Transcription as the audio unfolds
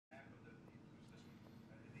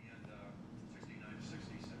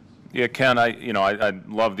Yeah, Ken, I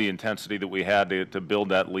love the intensity that we had to build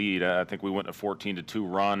that lead. I think we went a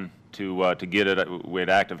 14-2 run to get it. We had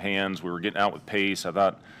active hands. We were getting out with pace. I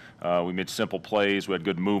thought we made simple plays. We had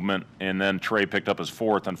good movement, and then Trey picked up his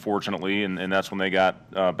fourth, unfortunately, and that's when they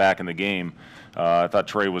got back in the game. I thought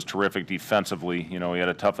Trey was terrific defensively. He had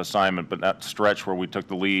a tough assignment, but that stretch where we took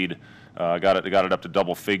the lead, got it up to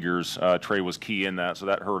double figures. Trey was key in that, so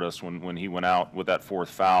that hurt us when he went out with that fourth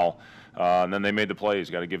foul. And then they made the plays.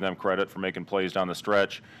 Got to give them credit for making plays down the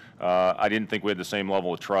stretch. I didn't think we had the same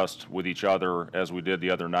level of trust with each other as we did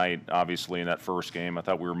the other night, obviously, in that first game. I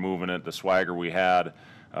thought we were moving it, the swagger we had,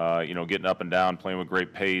 getting up and down, playing with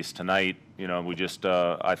great pace. Tonight, we just,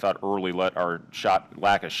 I thought early let our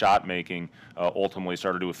lack of shot making ultimately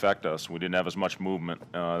started to affect us. We didn't have as much movement.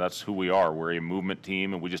 That's who we are. We're a movement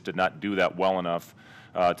team, and we just did not do that well enough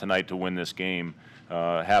tonight to win this game.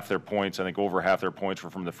 Half their points, I think over half their points were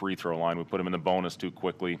from the free throw line. We put them in the bonus too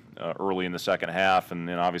quickly early in the second half, and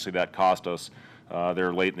then obviously that cost us.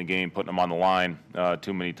 They're late in the game, putting them on the line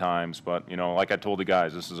too many times. But, like I told the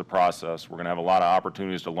guys, this is a process. We're going to have a lot of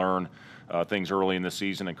opportunities to learn things early in the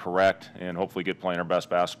season and correct, and hopefully get playing our best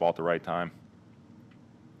basketball at the right time.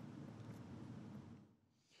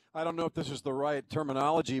 I don't know if this is the right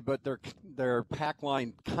terminology, but their pack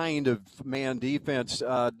line kind of man defense.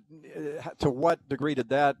 To what degree did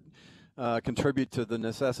that contribute to the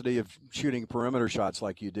necessity of shooting perimeter shots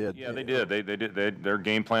like you did? Yeah, they did. They did. Their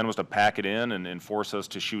game plan was to pack it in and force us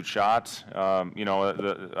to shoot shots.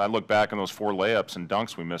 I look back on those 4 layups and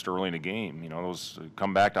dunks we missed early in the game. Those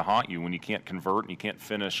come back to haunt you when you can't convert and you can't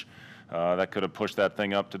finish. That could have pushed that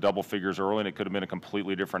thing up to double figures early, and it could have been a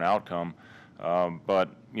completely different outcome. But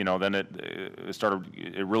then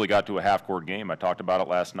it really got to a half-court game. I talked about it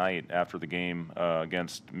last night after the game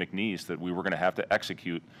against McNeese, that we were going to have to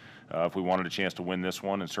execute if we wanted a chance to win this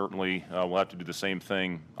one, and certainly we'll have to do the same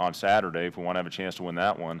thing on Saturday if we want to have a chance to win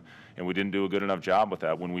that one. And we didn't do a good enough job with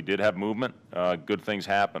that. When we did have movement, good things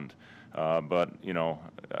happened. But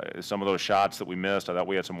some of those shots that we missed, I thought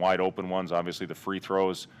we had some wide open ones. Obviously the free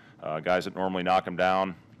throws, guys that normally knock them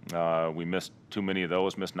down. We missed too many of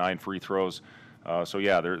those, missed 9 free throws. So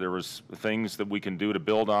yeah, there was things that we can do to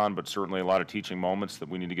build on, but certainly a lot of teaching moments that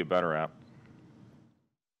we need to get better at.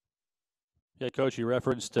 Yeah, Coach, you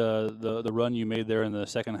referenced the run you made there in the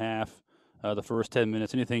second half, the first 10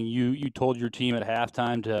 minutes. Anything you told your team at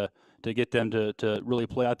halftime to get them to really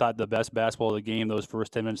play? I thought the best basketball of the game, those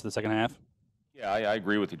first 10 minutes of the second half. Yeah, I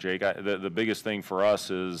agree with you, Jake. The biggest thing for us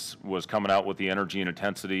was coming out with the energy and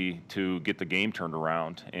intensity to get the game turned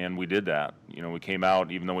around, and we did that. We came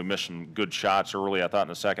out, even though we missed some good shots early, I thought in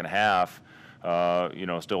the second half,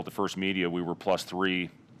 still at the first media, we were +3,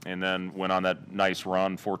 and then went on that nice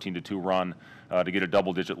run, 14-2 run, to get a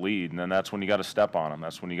double-digit lead, and then that's when you got to step on them.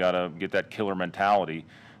 That's when you got to get that killer mentality.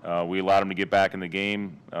 We allowed them to get back in the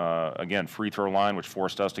game. Again, free throw line, which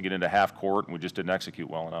forced us to get into half court, and we just didn't execute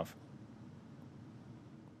well enough.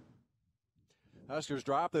 Huskers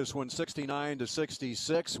drop this one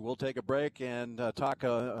 69-66. We'll take a break and talk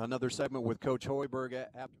another segment with Coach Hoiberg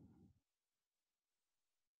after.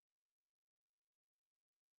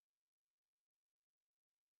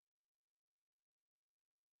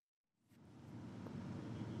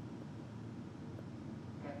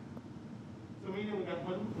 So we got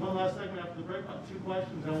one last segment after the break, about 2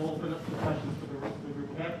 questions, and we'll open up the questions for the rest of the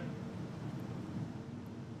group, okay?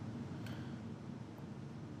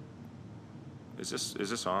 Is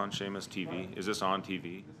this on Seamus TV? Is this on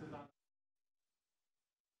TV?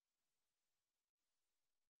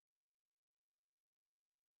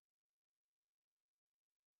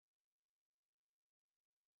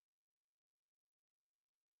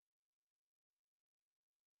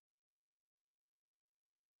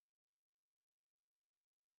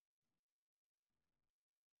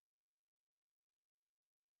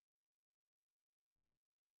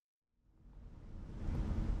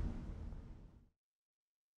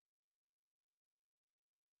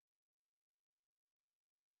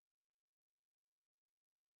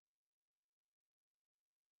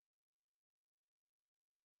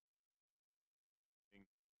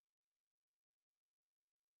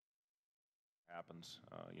 Happens.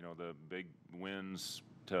 The big wins,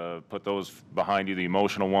 to put those behind you, the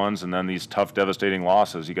emotional ones, and then these tough, devastating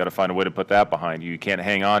losses, you got to find a way to put that behind you. You can't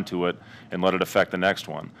hang on to it and let it affect the next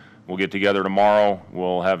one. We'll get together tomorrow.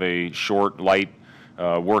 We'll have a short, light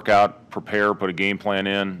workout, prepare, put a game plan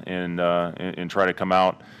in, and try to come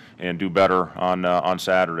out and do better on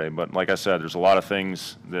Saturday. But like I said, there's a lot of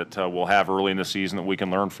things that we'll have early in the season that we can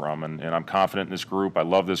learn from, and I'm confident in this group. I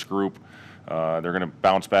love this group. They're going to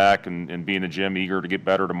bounce back and be in the gym eager to get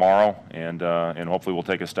better tomorrow, and hopefully we'll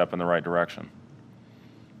take a step in the right direction.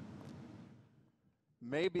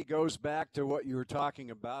 maybe goes back to what you were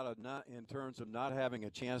talking about, not in terms of not having a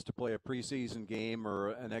chance to play a preseason game or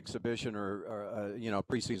an exhibition or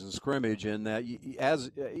preseason scrimmage. In that,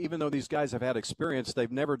 even though these guys have had experience,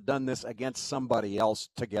 they've never done this against somebody else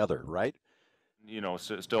together, right?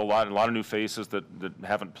 Still a lot of new faces that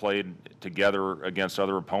haven't played together against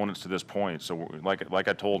other opponents to this point. So, like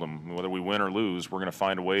I told them, whether we win or lose, we're going to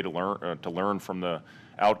find a way to learn from the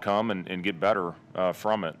outcome and get better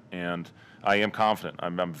from it. And I am confident.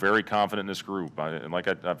 I'm very confident in this group.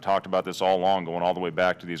 I've talked about this all along, going all the way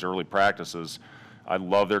back to these early practices. I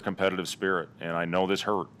love their competitive spirit, and I know this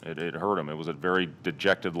hurt. It hurt them. It was a very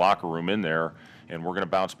dejected locker room in there, and we're going to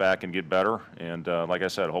bounce back and get better. And like I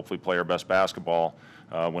said, hopefully play our best basketball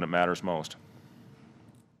when it matters most.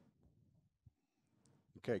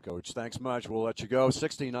 Okay, Coach. Thanks much. We'll let you go.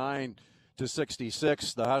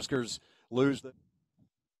 69-66. The Huskers lose.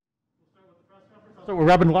 So we're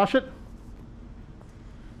Robin Washit.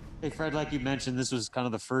 Hey, Fred, like you mentioned, this was kind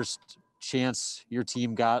of the first chance your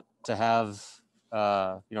team got to have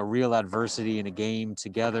real adversity in a game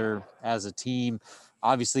together as a team.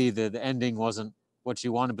 Obviously, the ending wasn't what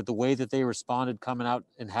you wanted, but the way that they responded coming out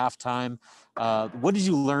in halftime, what did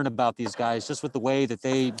you learn about these guys, just with the way that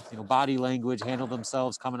they, body language, handled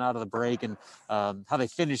themselves coming out of the break, and how they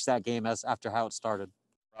finished that game after how it started?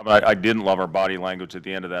 I didn't love our body language at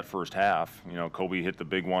the end of that first half. Kobe hit the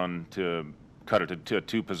big one to cut it to a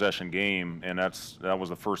two-possession game, and that was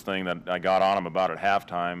the first thing that I got on him about at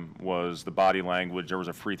halftime was the body language. There was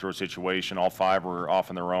a free throw situation. All five were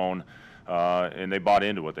off on their own, and they bought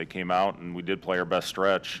into it. They came out, and we did play our best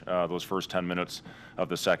stretch those first 10 minutes of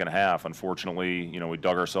the second half. Unfortunately, we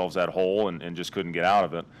dug ourselves that hole and just couldn't get out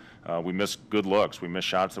of it. We missed good looks. We missed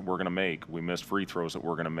shots that we're going to make. We missed free throws that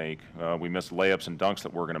we're going to make. We missed layups and dunks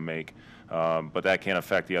that we're going to make. But that can't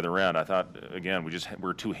affect the other end. I thought, again,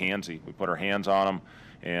 we're too handsy. We put our hands on them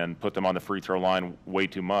and put them on the free throw line way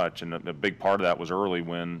too much. And a big part of that was early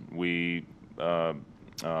when we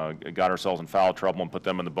got ourselves in foul trouble and put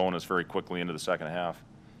them in the bonus very quickly into the second half.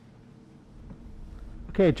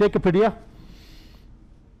 Okay, Jacob Padilla.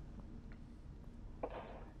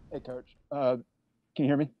 Hey, Coach. Can you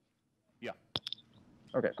hear me? Yeah.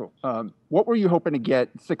 Okay, cool. What were you hoping to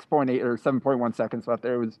get 6.8 or 7.1 seconds left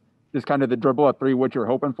there? It was just kind of the dribble at three, what you were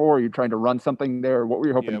hoping for? Are you trying to run something there? What were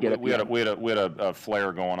you hoping to get? We had a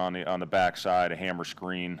flare going on the backside, a hammer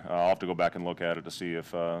screen. I'll have to go back and look at it to see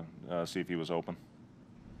if he was open.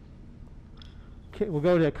 Okay, we'll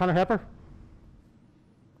go to Connor Hepper.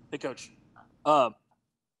 Hey, Coach.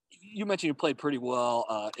 You mentioned you played pretty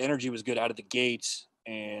well. Energy was good out of the gates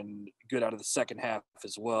and good out of the second half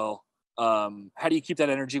as well. How do you keep that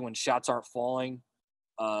energy when shots aren't falling?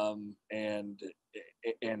 And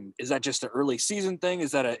is that just an early season thing?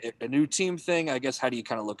 Is that a new team thing? I guess, how do you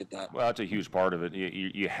kind of look at that? Well, that's a huge part of it.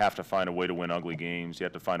 You have to find a way to win ugly games. You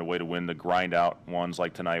have to find a way to win the grind out ones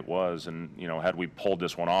like tonight was. And, had we pulled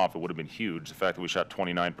this one off, it would have been huge. The fact that we shot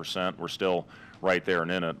 29%, we're still right there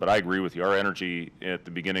and in it. But I agree with you. Our energy at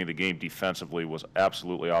the beginning of the game defensively was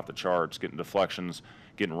absolutely off the charts, getting deflections,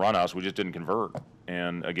 getting runouts. We just didn't convert.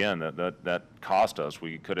 And again, that cost us.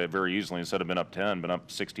 We could have very easily, instead of been up 10, been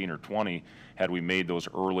up 16 or 20 had we made those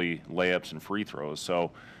early layups and free throws.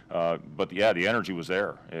 So, but yeah, the energy was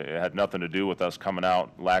there. It had nothing to do with us coming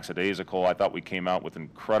out lackadaisical. I thought we came out with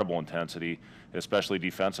incredible intensity, especially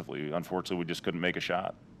defensively. Unfortunately, we just couldn't make a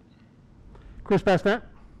shot. Chris Basnett.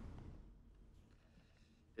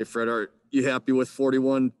 Hey, Fred, are you happy with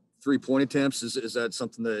 41 3-point attempts? Is that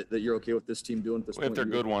something that you're okay with this team doing at this point? If they're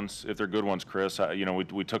good ones, Chris.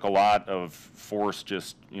 We took a lot of force,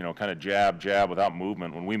 just kind of jab without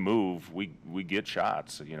movement. When we move, we get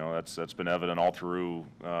shots. That's been evident all through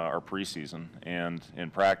our preseason and in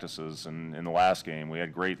practices. And in the last game, we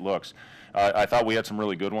had great looks. I thought we had some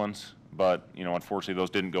really good ones, but unfortunately those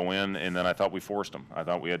didn't go in. And then I thought we forced them. I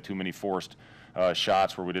thought we had too many forced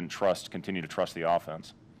shots where we didn't continue to trust the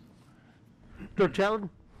offense. Dirk Challen.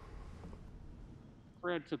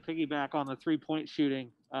 Fred, to piggyback on the 3-point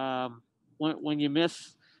shooting, when you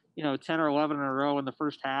miss, 10 or 11 in a row in the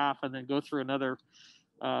first half and then go through another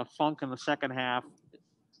funk in the second half,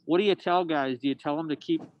 what do you tell guys? Do you tell them to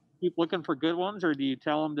keep looking for good ones, or do you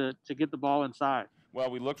tell them to get the ball inside?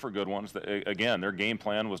 Well, we look for good ones. Again, their game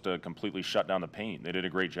plan was to completely shut down the paint. They did a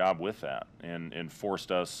great job with that and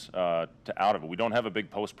forced us out of it. We don't have a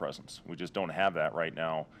big post presence. We just don't have that right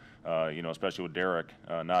now. Especially with Derek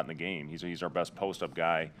not in the game. He's our best post-up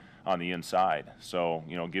guy on the inside. So,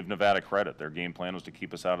 give Nevada credit. Their game plan was to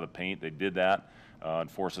keep us out of the paint. They did that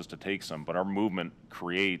and forced us to take some. But our movement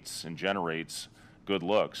creates and generates good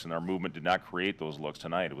looks, and our movement did not create those looks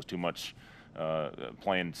tonight. It was too much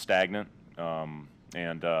playing stagnant.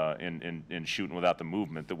 and in shooting without the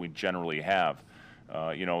movement that we generally have.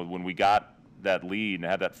 When we got that lead and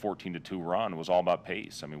had that 14-2 run, it was all about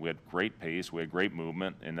pace. I mean, we had great pace, we had great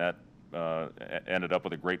movement, and that ended up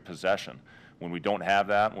with a great possession. When we don't have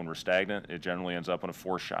that, when we're stagnant, it generally ends up in a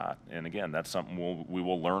forced shot. And again, that's something we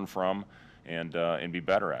will learn from and be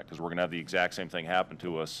better at, because we're going to have the exact same thing happen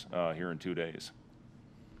to us here in 2 days.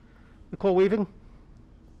 Nicole Weaving.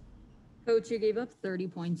 Coach, you gave up 30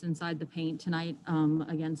 points inside the paint tonight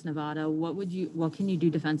against Nevada. What can you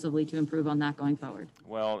do defensively to improve on that going forward?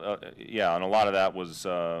 Well, yeah, and a lot of that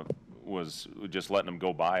was just letting them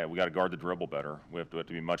go by it. We got to guard the dribble better. We have to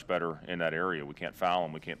be much better in that area. We can't foul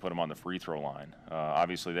them. We can't put them on the free throw line.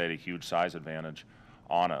 Obviously, they had a huge size advantage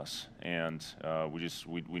on us, and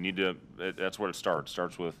we need to. That's where it starts. It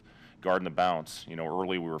starts with guarding the bounce.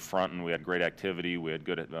 Early we were fronting. We had great activity. We had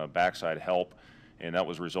good backside help, and that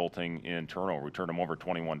was resulting in turnover. We turned them over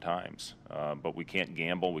 21 times. But we can't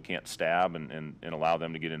gamble. We can't stab and allow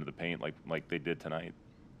them to get into the paint like they did tonight.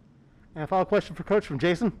 And a follow-up question for Coach from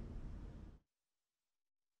Jason.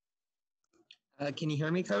 Can you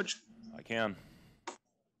hear me, Coach? I can.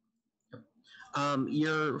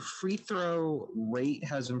 Your free throw rate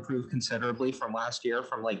has improved considerably from last year,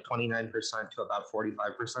 from like 29% to about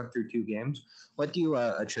 45% through 2 games. What do you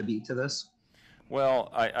attribute to this? Well,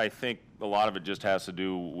 I think a lot of it just has to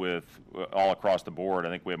do with all across the board. I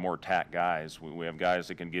think we have more attack guys. We have guys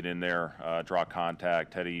that can get in there, draw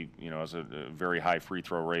contact. Teddy, has a very high free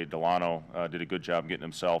throw rate. Delano did a good job getting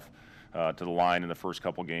himself to the line in the first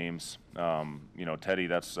couple games. Teddy,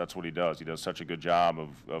 that's what he does. He does such a good job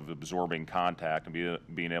of absorbing contact and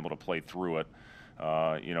being able to play through it.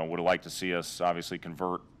 Would have liked to see us obviously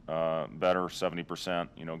convert better, 70%.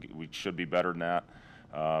 We should be better than that.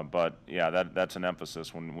 But yeah, that's an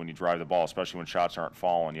emphasis when you drive the ball, especially when shots aren't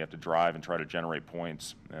falling. You have to drive and try to generate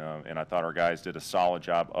points. And I thought our guys did a solid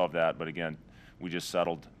job of that. But again, we just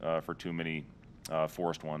settled for too many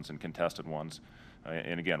forced ones and contested ones.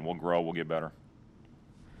 And again, we'll grow, we'll get better.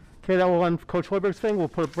 Okay, that will end Coach Hoiberg's thing. We'll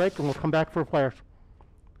put a break and we'll come back for players.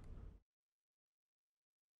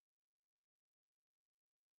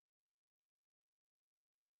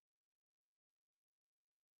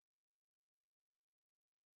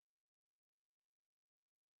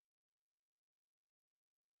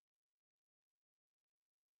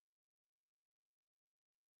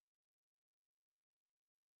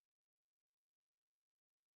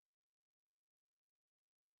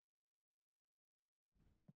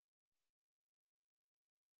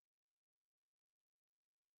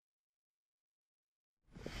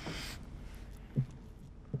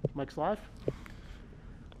 Mike's live.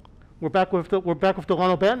 We're back with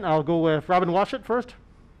Dalano Banton. I'll go with Robin Washut first.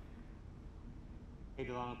 Hey,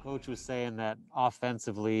 Delano, Coach was saying that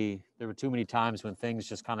offensively there were too many times when things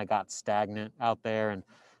just kind of got stagnant out there, and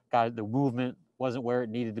the movement wasn't where it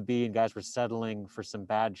needed to be, and guys were settling for some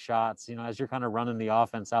bad shots. As you're kind of running the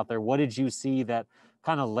offense out there, what did you see that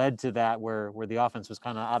kind of led to that, where the offense was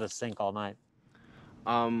kind of out of sync all night?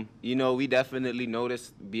 We definitely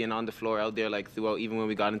noticed being on the floor out there, like throughout, even when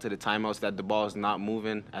we got into the timeouts, that the ball is not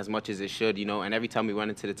moving as much as it should, and every time we went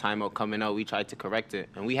into the timeout coming out, we tried to correct it.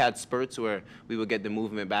 And we had spurts where we would get the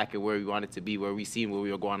movement back at where we wanted to be, where we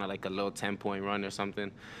were going on like a little 10-point run or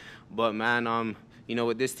something. But man,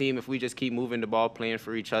 with this team, if we just keep moving the ball, playing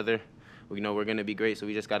for each other, we're going to be great. So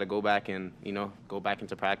we just got to go back and, go back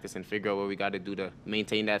into practice and figure out what we got to do to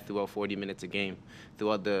maintain that throughout 40 minutes a game,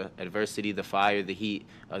 throughout the adversity, the fire, the heat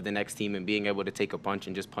of the next team, and being able to take a punch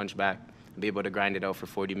and just punch back and be able to grind it out for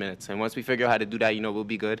 40 minutes. And once we figure out how to do that, we'll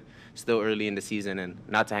be good. Still early in the season, and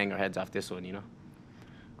not to hang our heads off this one,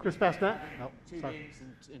 Chris Basnet. Oh, 2 games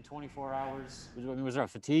in 24 hours. Was there a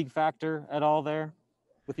fatigue factor at all there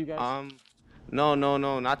with you guys? No,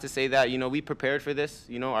 not to say that. We prepared for this.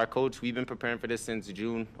 Our coach, we've been preparing for this since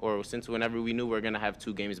June, or since whenever we knew we were going to have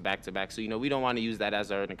 2 games back-to-back. So, we don't want to use that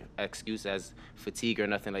as our excuse as fatigue or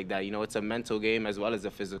nothing like that. It's a mental game as well as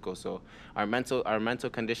a physical. So our mental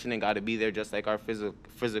conditioning got to be there just like our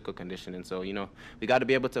physical conditioning. So, we got to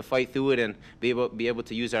be able to fight through it and be able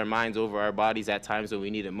to use our minds over our bodies at times when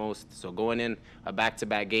we need it most. So going in a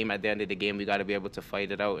back-to-back game, at the end of the game, we got to be able to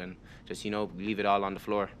fight it out and just, leave it all on the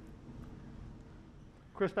floor.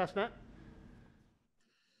 Chris Basnet.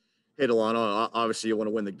 Hey, Delano, obviously you want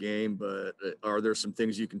to win the game, but are there some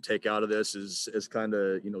things you can take out of this as kind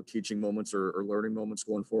of, teaching moments or learning moments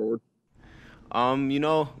going forward? You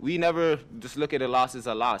know, we never just look at a loss as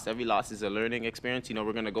a loss. Every loss is a learning experience. You know,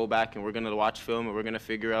 we're going to go back and we're going to watch film and we're going to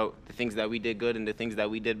figure out the things that we did good and the things that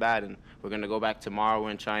we did bad. And we're going to go back tomorrow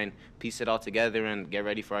and try and piece it all together and get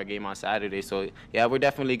ready for our game on Saturday. So, yeah, we're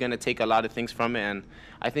definitely going to take a lot of things from it. And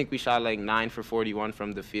I think we shot like 9 for 41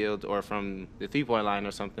 from the field or from the three-point line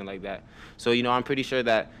or something like that. So, you know, I'm pretty sure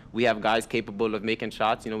that we have guys capable of making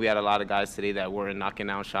shots. You know, we had a lot of guys today that weren't knocking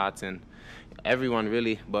down shots, and everyone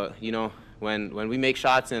really. But, you know, when we make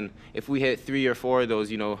shots and if we hit 3 or 4 of those,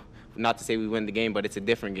 you know, not to say we win the game, but it's a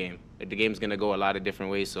different game. The game's going to go a lot of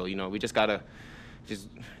different ways. So, you know, we just got to just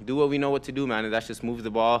do what we know what to do, man, and that's just move the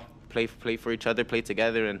ball, play for each other, play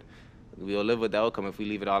together, and we'll live with the outcome if we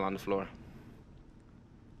leave it all on the floor.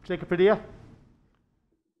 Jacob Padilla.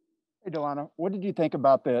 Hey, Dalano, what did you think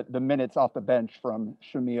about the minutes off the bench from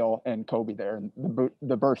Shamil and Kobe there and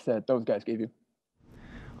the burst that those guys gave you?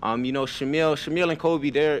 You know, Shamil and Kobe,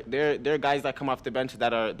 they're guys that come off the bench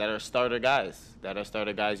that are starter guys.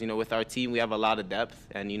 You know, with our team, we have a lot of depth,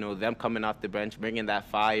 and you know, them coming off the bench, bringing that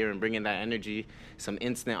fire and bringing that energy, some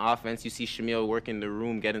instant offense. You see Shamil working the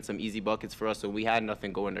room, getting some easy buckets for us. So we had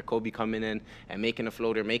nothing going there. Kobe coming in and making a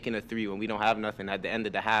floater, making a 3 when we don't have nothing at the end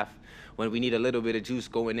of the half. When we need a little bit of juice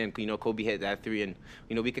going in, you know, Kobe hit that 3, and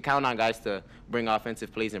you know, we could count on guys to bring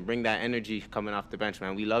offensive plays and bring that energy coming off the bench,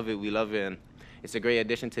 man. We love it, and it's a great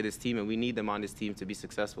addition to this team, and we need them on this team to be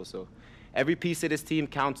successful. So every piece of this team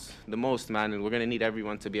counts the most, man, and we're going to need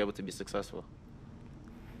everyone to be able to be successful.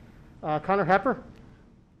 Connor Hepper.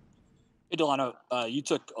 Hey, Dalano, you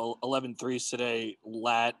took 11 threes today.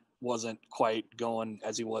 Lat wasn't quite going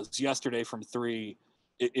as he was yesterday from 3.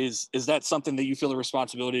 Is that something that you feel the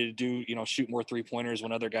responsibility to do, you know, shoot more three-pointers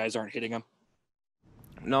when other guys aren't hitting them?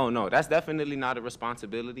 No, that's definitely not a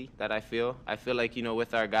responsibility that I feel. I feel like, you know,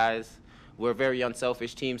 with our guys, we're a very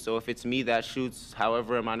unselfish team, so if it's me that shoots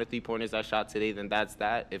however amount of three-pointers I shot today, then that's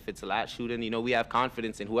that. If it's Lat shooting, you know, we have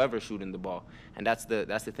confidence in whoever's shooting the ball, and that's the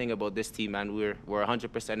thing about this team, man. We're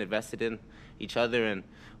 100% invested in each other, and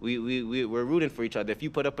we're rooting for each other. If you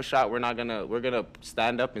put up a shot, we're gonna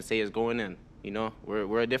stand up and say it's going in. You know,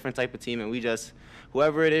 we're a different type of team, and we just,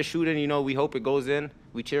 whoever it is shooting, you know, we hope it goes in.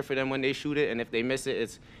 We cheer for them when they shoot it, and if they miss it,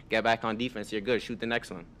 it's get back on defense. You're good. Shoot the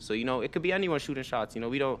next one. So, you know, it could be anyone shooting shots. You know,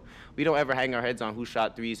 we don't ever hang our heads on who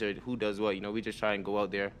shot threes or who does what. You know, we just try and go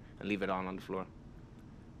out there and leave it all on the floor.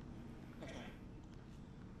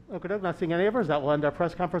 Okay, not seeing any others. That will end our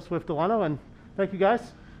press conference with Dalano, and thank you,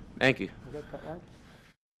 guys. Thank you.